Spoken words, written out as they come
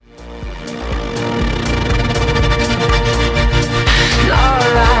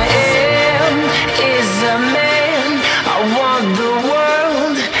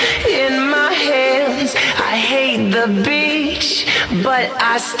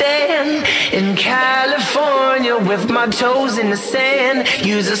stand in California with my toes in the sand.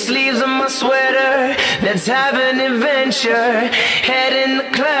 Use the sleeves of my sweater. Let's have an adventure. Head in the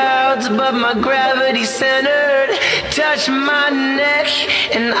clouds, but my gravity centered. Touch my neck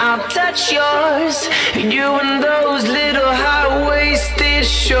and I'll touch yours. You and those little high-waisted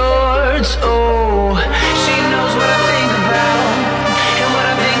shorts. Oh, she knows what I think about and what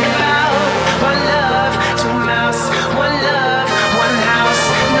I think about. One love, two mouths. One love, one house.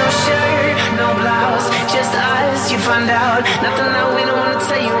 No shirt, no blouse, just us. You find out nothing that we don't wanna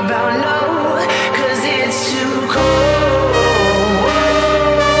tell you about. No, 'cause it's too cold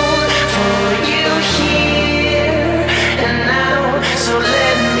for you here and now. So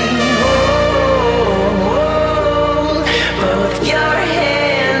let me hold both your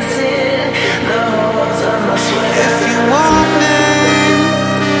hands in the holes of my sweater. If you want me,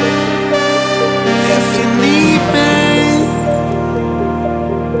 if you need me,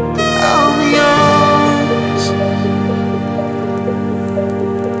 I'm yours.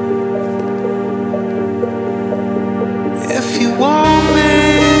 If you want me,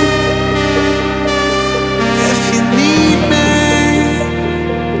 if you need me,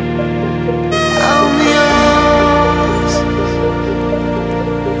 I'm yours.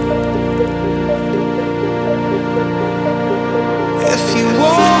 If you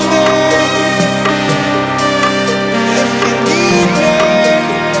want me, if you need me,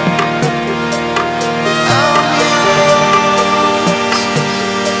 I'm yours.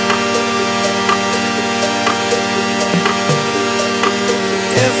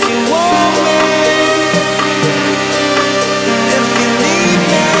 If you want me, if you need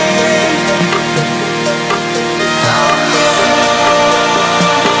me, I'm yours.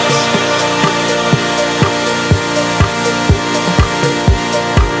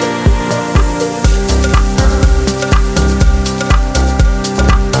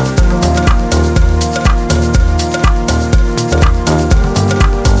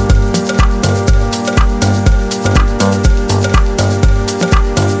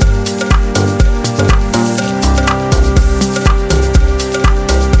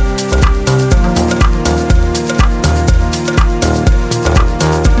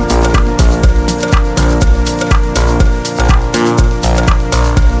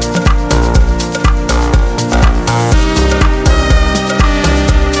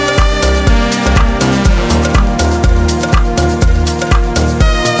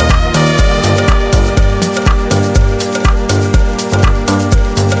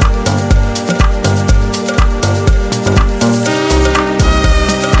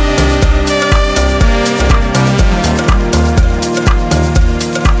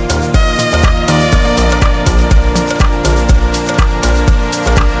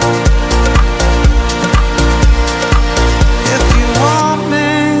 If you want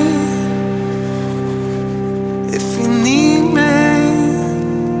me, if you need me,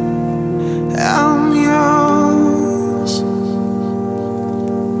 I'm yours.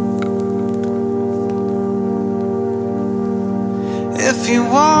 If you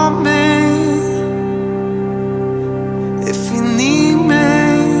want me,